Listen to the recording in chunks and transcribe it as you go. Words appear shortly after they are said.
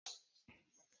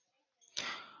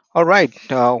All right,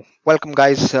 welcome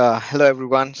guys. Hello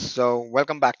everyone. So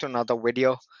welcome back to another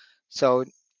video. So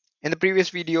in the previous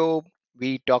video,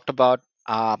 we talked about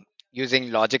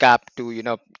using Logic app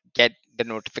to get the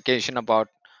notification about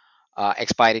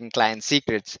expiring client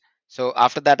secrets. So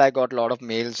after that, I got a lot of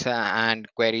mails and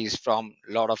queries from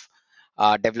a lot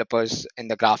of developers in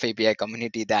the Graph API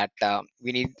community that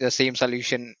we need the same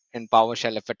solution in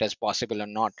PowerShell if it is possible or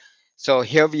not. So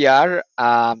here we are.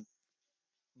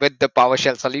 With the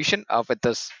PowerShell solution with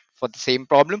this for the same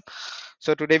problem.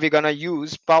 So today we're gonna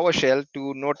use PowerShell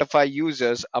to notify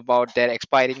users about their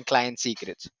expiring client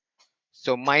secrets.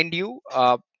 So mind you,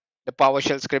 the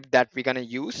PowerShell script that we're gonna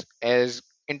use is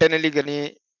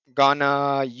internally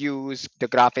gonna use the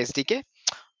Graph SDK,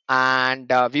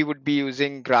 and we would be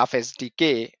using Graph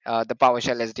SDK, the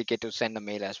PowerShell SDK, to send a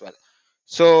mail as well.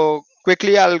 So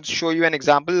quickly, I'll show you an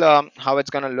example how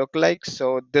it's gonna look like.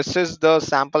 So this is the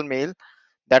sample mail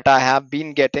that I have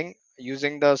been getting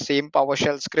using the same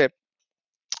PowerShell script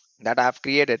that I have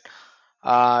created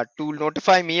to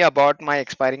notify me about my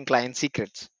expiring client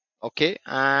secrets. Okay,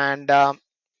 and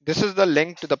this is the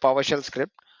link to the PowerShell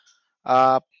script.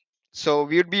 Uh, so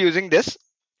we would be using this,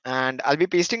 and I'll be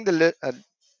pasting the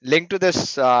link to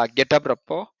this GitHub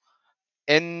repo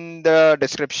in the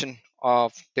description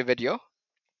of the video.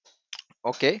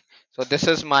 Okay, so this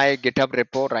is my GitHub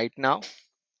repo right now.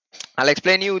 I'll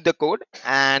explain you the code,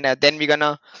 and then we're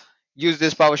gonna use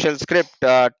this PowerShell script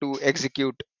to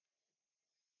execute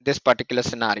this particular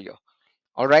scenario.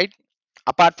 All right.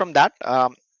 Apart from that,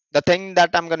 the thing that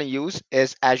I'm going to use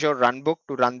is Azure Runbook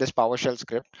to run this PowerShell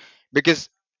script, because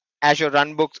Azure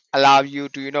Runbooks allow you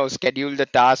to schedule the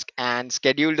task and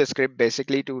schedule the script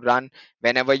basically to run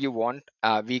whenever you want,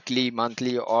 weekly,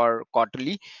 monthly, or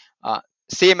quarterly. Uh,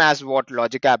 Same as what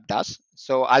Logic App does.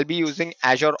 So I'll be using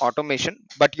Azure Automation,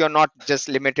 but you're not just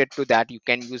limited to that. You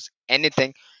can use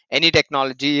anything, any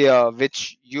technology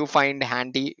which you find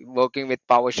handy working with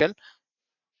PowerShell.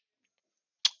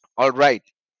 All right.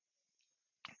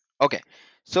 Okay.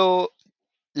 So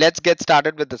let's get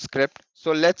started with the script.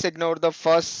 So let's ignore the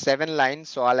first 7 lines.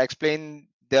 So I'll explain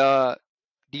the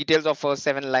details of first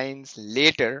 7 lines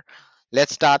later.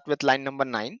 Let's start with line number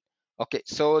 9. Okay,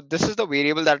 so this is the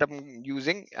variable that I'm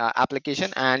using,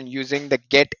 application, and using the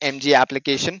get mg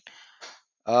application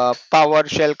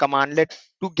PowerShell commandlet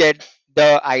to get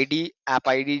the ID, app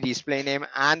ID, display name,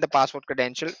 and the password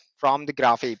credential from the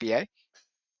Graph API.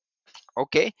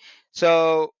 Okay,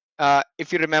 so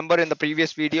if you remember in the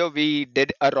previous video, we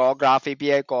did a raw Graph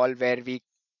API call where we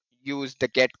used the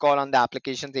get call on the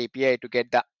application's API to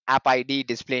get the app ID,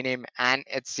 display name, and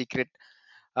its secret,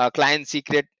 client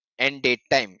secret and date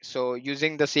time. So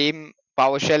using the same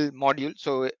PowerShell module.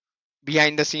 So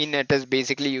behind the scene, it is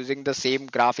basically using the same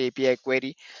Graph API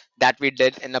query that we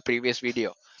did in the previous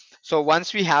video. So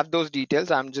once we have those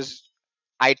details, I'm just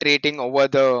iterating over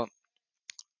the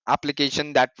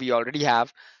application that we already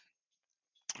have.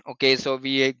 Okay, so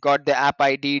we got the app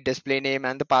ID, display name,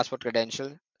 and the password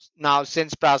credential. Now,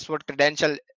 since password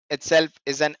credential itself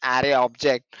is an array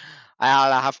object,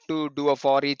 I'll have to do a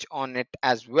for each on it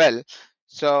as well.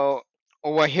 So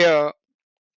over here,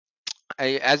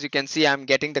 as you can see, I'm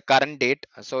getting the current date.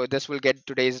 So this will get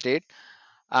today's date,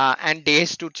 and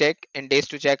days to check. In days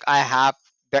to check, I have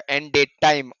the end date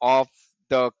time of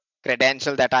the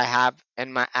credential that I have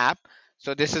in my app.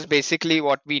 So this is basically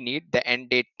what we need, the end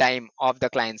date time of the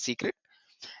client secret.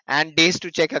 And days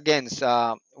to check against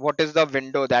what is the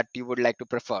window that you would like to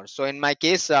prefer. So in my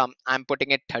case, I'm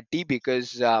putting it 30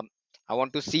 because I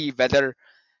want to see whether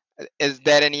is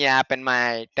there any app in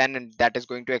my tenant that is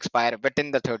going to expire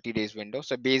within the 30 days window.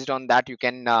 So based on that, you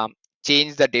can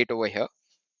change the date over here.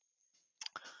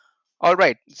 All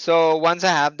right, so once I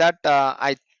have that,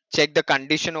 I check the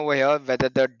condition over here whether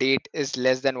the date is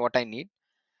less than what I need,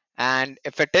 and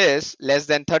if it is less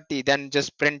than 30, then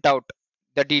just print out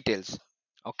the details.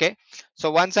 Okay,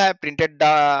 so once I have printed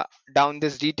down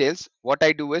these details, what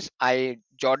I do is I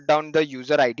jot down the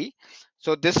user ID.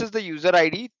 So this is the user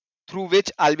ID through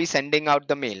which I'll be sending out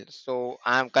the mail. So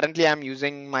I'm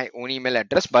using my own email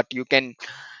address, but you can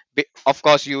of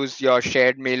course use your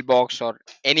shared mailbox or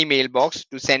any mailbox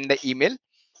to send the email.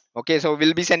 Okay, so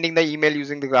we'll be sending the email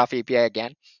using the Graph API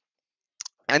again.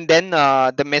 And then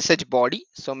the message body.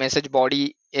 So message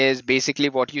body is basically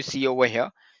what you see over here.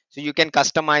 So you can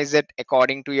customize it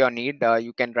according to your need.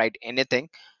 You can write anything.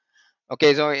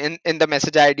 Okay, so in the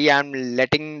message ID, I'm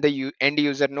letting the end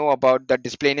user know about the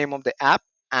display name of the app,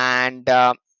 and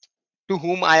to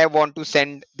whom I want to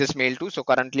send this mail to. So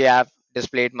currently I have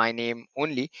displayed my name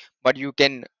only, but you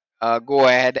can go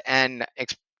ahead and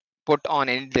put on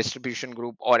any distribution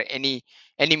group or any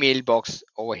mailbox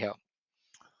over here.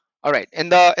 All right, in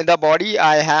the body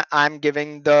I'm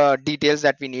giving the details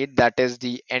that we need, that is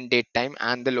the end date time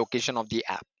and the location of the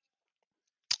app.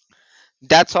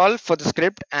 That's all for the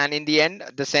script. And in the end,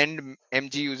 the send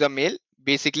mg user mail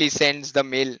basically sends the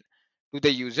mail to the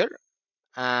user.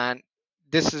 And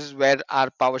this is where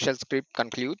our PowerShell script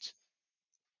concludes.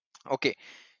 Okay,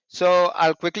 so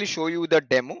I'll quickly show you the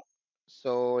demo.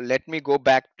 So let me go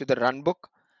back to the runbook.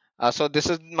 So this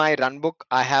is my runbook.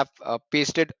 I have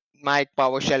pasted my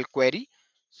PowerShell query.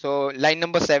 So line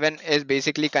number 7 is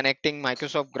basically connecting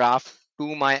Microsoft Graph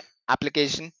to my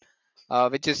application,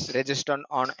 which is registered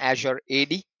on Azure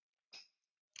AD.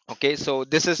 Okay, so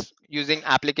this is using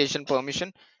application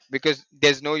permission because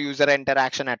there's no user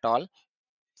interaction at all.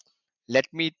 Let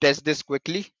me test this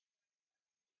quickly.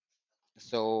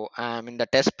 So I'm in the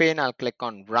test pane. I'll click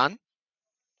on run.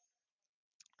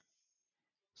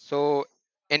 So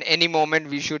in any moment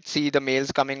we should see the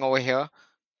mails coming over here.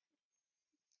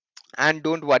 And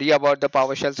don't worry about the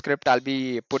PowerShell script. I'll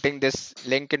be putting this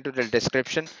link into the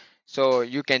description so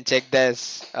you can check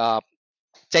this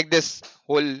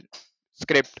whole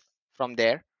script from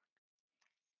there.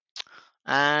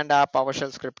 And our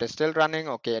PowerShell script is still running.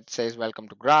 Okay, it says welcome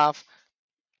to Graph.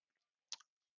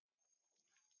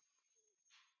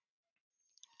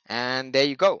 And there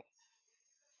you go.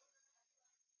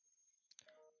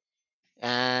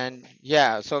 And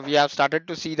yeah, so we have started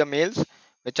to see the mails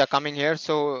which are coming here.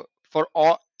 So for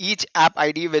all each app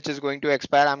ID which is going to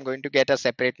expire, I'm going to get a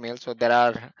separate mail. So there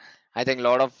are, I think, a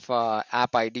lot of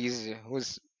app IDs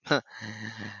whose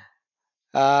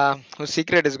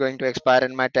secret is going to expire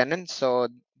in my tenant. So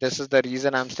this is the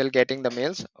reason I'm still getting the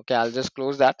mails. Okay, I'll just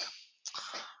close that.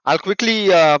 I'll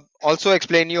quickly also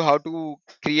explain you how to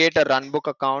create a runbook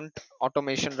account,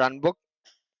 automation runbook.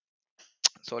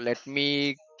 So let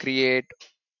me create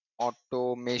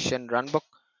automation runbook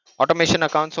automation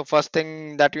account. So first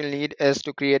thing that you'll need is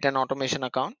to create an automation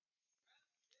account.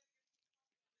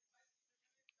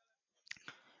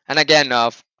 And again,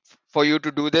 for you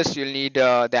to do this, you'll need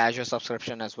the Azure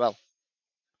subscription as well.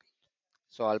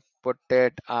 So I'll put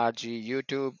it RG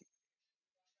YouTube,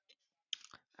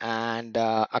 and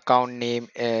account name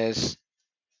is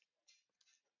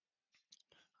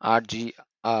RG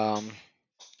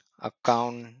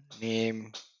account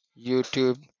name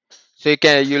YouTube. So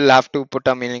you'll have to put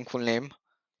a meaningful name.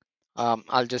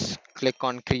 I'll just click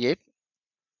on create.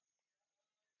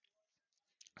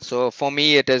 So for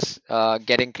me, it is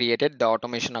getting created, the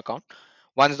automation account.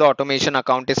 Once the automation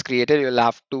account is created, you'll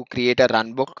have to create a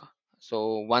runbook.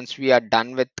 So once we are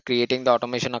done with creating the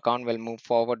automation account, we'll move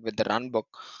forward with the runbook.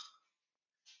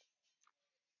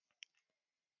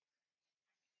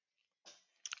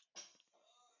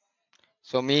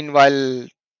 So meanwhile,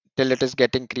 till it is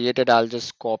getting created, I'll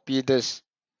just copy this.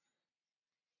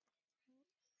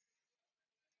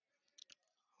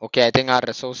 Okay, I think our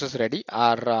resource is ready.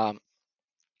 Our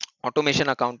automation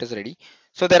account is ready.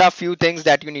 So there are few things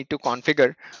that you need to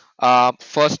configure.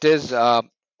 First is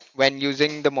when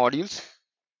using the modules.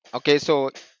 Okay, so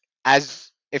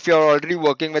as if you're already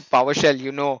working with PowerShell,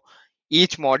 you know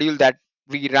each module that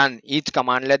we run, each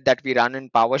commandlet that we run in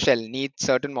PowerShell needs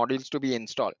certain modules to be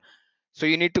installed. So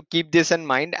you need to keep this in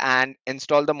mind and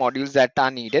install the modules that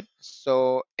are needed.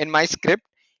 So in my script,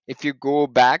 if you go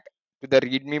back to the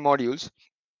README modules,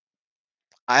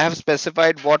 I have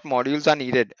specified what modules are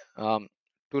needed to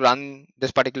run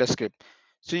this particular script.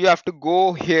 So you have to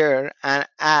go here and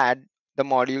add the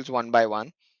modules one by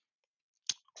one,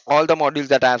 all the modules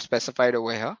that I have specified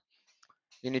over here.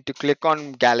 You need to click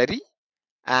on gallery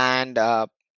and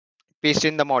paste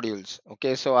in the modules.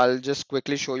 Okay, so I'll just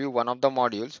quickly show you one of the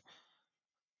modules.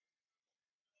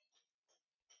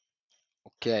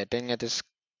 Okay, I think it is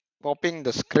copying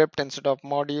the script instead of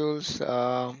modules.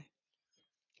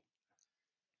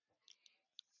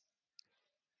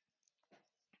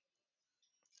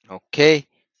 Okay,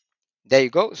 there you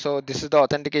go. So this is the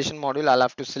authentication module. I'll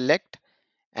have to select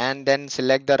and then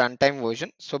select the runtime version.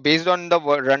 So based on the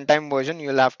runtime version,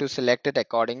 you'll have to select it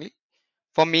accordingly.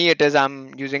 For me, it is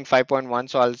I'm using 5.1,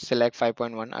 so I'll select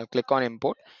 5.1. I'll click on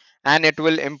import, and it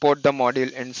will import the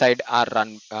module inside our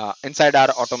inside our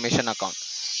automation account.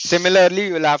 Similarly,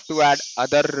 you'll have to add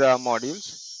other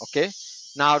modules. Okay.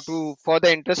 Now, for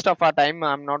the interest of our time,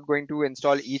 I'm not going to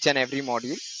install each and every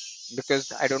module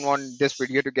because I don't want this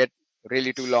video to get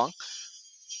really too long.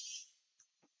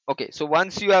 Okay. So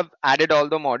once you have added all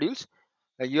the modules,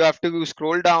 you have to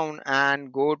scroll down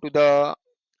and go to the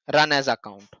run as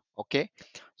account. Okay,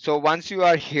 so once you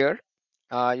are here,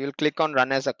 you'll click on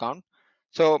run as account.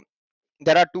 So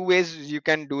there are two ways you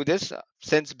can do this,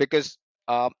 since because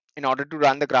in order to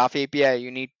run the graph API, you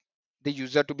need the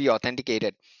user to be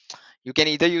authenticated. You can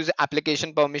either use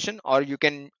application permission or you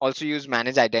can also use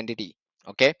manage identity.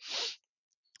 Okay,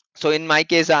 so in my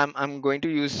case, I'm going to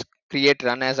use create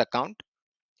run as account.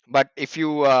 But if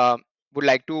you would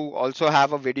like to also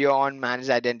have a video on manage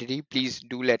identity, please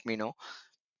do let me know.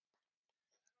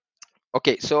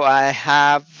 Okay, so I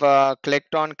have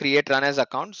clicked on create run as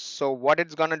account. So what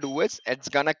it's gonna do is it's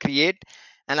gonna create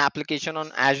an application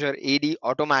on Azure AD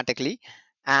automatically,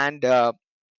 and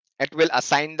it will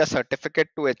assign the certificate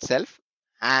to itself.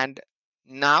 And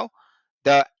now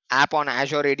the app on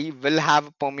Azure AD will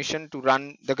have permission to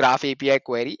run the Graph API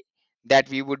query that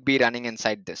we would be running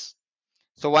inside this.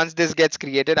 So once this gets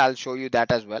created, I'll show you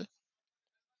that as well.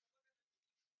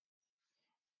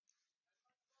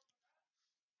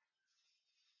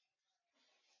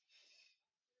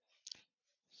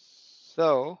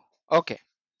 So, okay,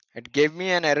 it gave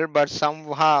me an error, but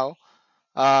somehow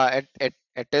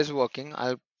it is working.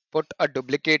 I'll put a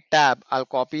duplicate tab. I'll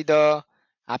copy the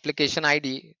application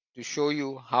ID to show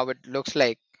you how it looks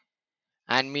like.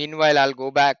 And meanwhile, I'll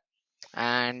go back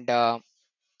and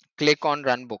click on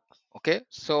Runbook. Okay,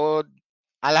 so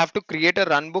I'll have to create a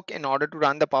Runbook in order to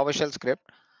run the PowerShell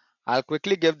script. I'll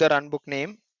quickly give the Runbook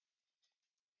name,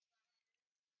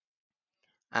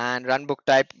 and Runbook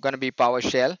type gonna be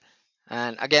PowerShell.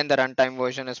 And again, the runtime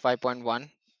version is 5.1.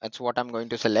 That's what I'm going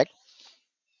to select.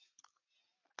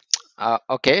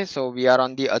 Okay, so we are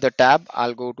on the other tab.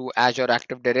 I'll go to Azure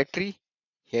Active Directory.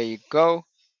 Here you go.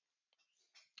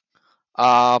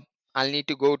 Uh, I'll need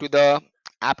to go to the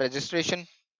app registration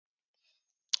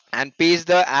and paste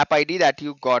the app ID that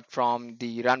you got from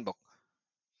the runbook.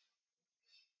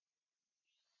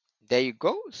 There you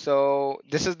go. So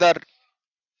this is the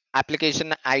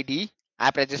application ID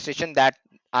app registration that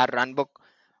our runbook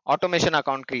automation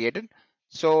account created.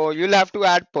 So you'll have to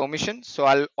add permission. So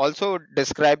I'll also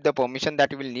describe the permission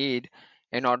that you will need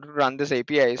in order to run this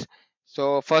APIs.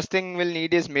 So first thing we'll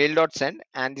need is mail.send,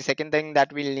 and the second thing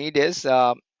that we'll need is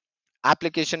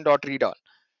application.read all.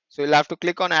 So you'll have to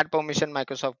click on add permission,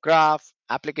 Microsoft Graph,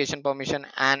 application permission,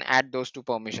 and add those two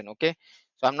permission. Okay.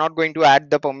 So I'm not going to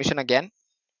add the permission again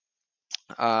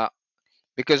uh,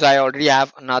 because I already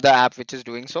have another app which is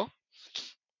doing so.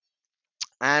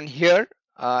 And here,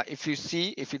 if you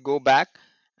see, if you go back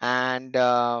and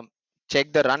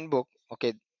check the run book,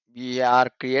 okay, we are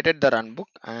created the run book,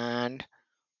 and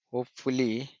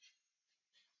hopefully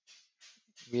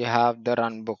we have the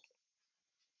run book.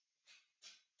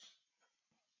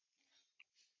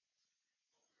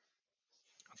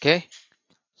 Okay,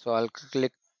 so I'll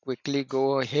click quickly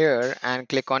go here and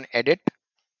click on edit,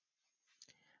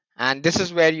 and this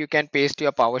is where you can paste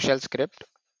your PowerShell script.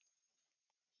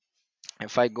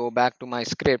 If I go back to my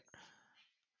script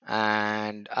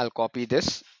and I'll copy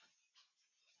this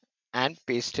and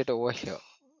paste it over here.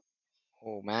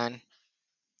 Oh man,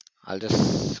 I'll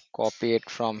just copy it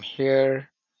from here.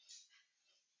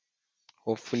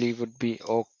 Hopefully would be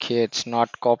okay. It's not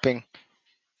copying.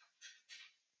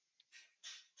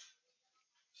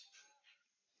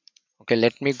 Okay,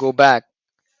 let me go back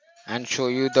and show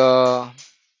you the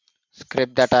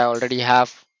script that I already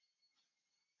have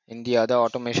in the other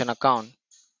automation account.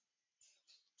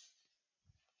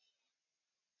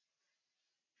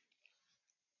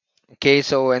 Okay,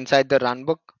 so inside the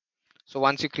runbook, so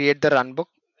once you create the runbook,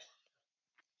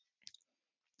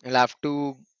 you'll have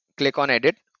to click on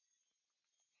edit,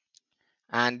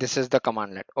 and this is the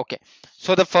command line. Okay,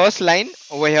 so the first line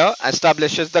over here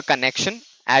establishes the connection,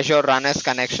 Azure run as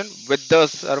connection with the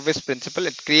service principal.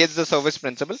 It creates the service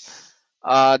principal,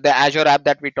 the Azure app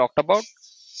that we talked about.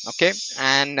 Okay,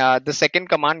 and the second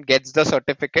command gets the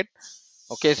certificate.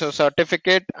 Okay, so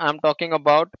certificate I'm talking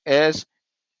about is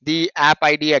the app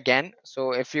ID again.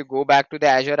 So if you go back to the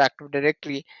Azure Active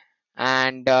Directory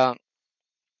and go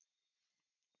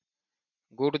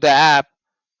to the app,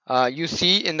 you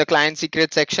see in the client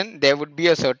secret section there would be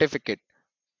a certificate.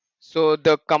 So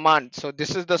the command, so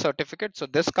this is the certificate. So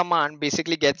this command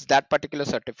basically gets that particular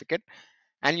certificate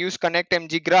and use connect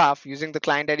mg graph using the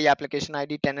client ID, application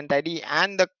ID, tenant ID,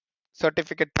 and the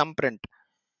certificate thumbprint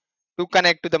to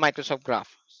connect to the Microsoft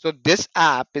Graph. So this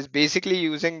app is basically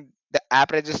using the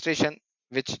app registration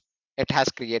which it has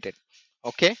created.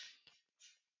 Okay,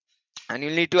 and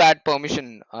you'll need to add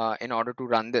permission in order to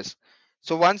run this.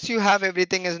 So once you have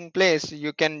everything is in place,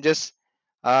 you can just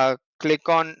click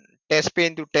on test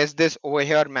pane to test this over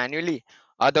here manually.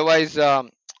 Otherwise,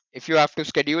 if you have to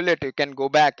schedule it, you can go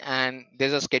back and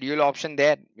there's a schedule option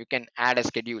there. You can add a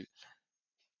schedule.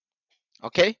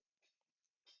 Okay.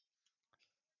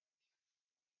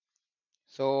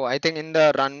 So I think in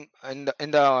the run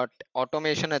in the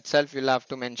automation itself, you'll have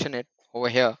to mention it over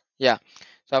here. Yeah.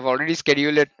 So I've already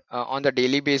scheduled it on the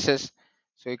daily basis.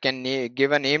 So you can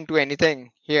give a name to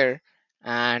anything here,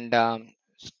 and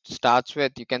starts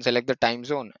with, you can select the time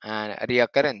zone and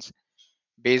reoccurrence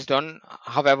based on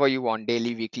however you want,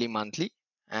 daily, weekly, monthly.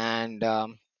 And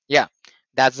yeah,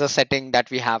 that's the setting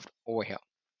that we have over here.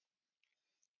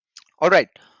 All right.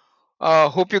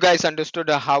 Hope you guys understood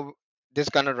how this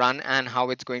gonna run and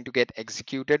how it's going to get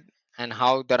executed and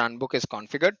how the runbook is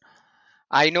configured.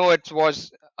 I know it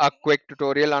was a quick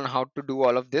tutorial on how to do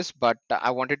all of this, but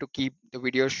I wanted to keep the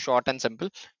video short and simple.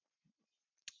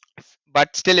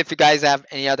 But still, if you guys have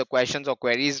any other questions or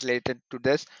queries related to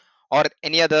this or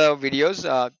any other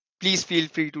videos, please feel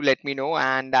free to let me know,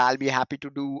 and I'll be happy to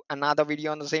do another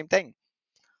video on the same thing.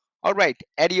 All right.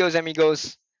 Adios,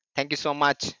 amigos. Thank you so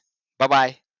much. Bye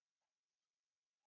bye.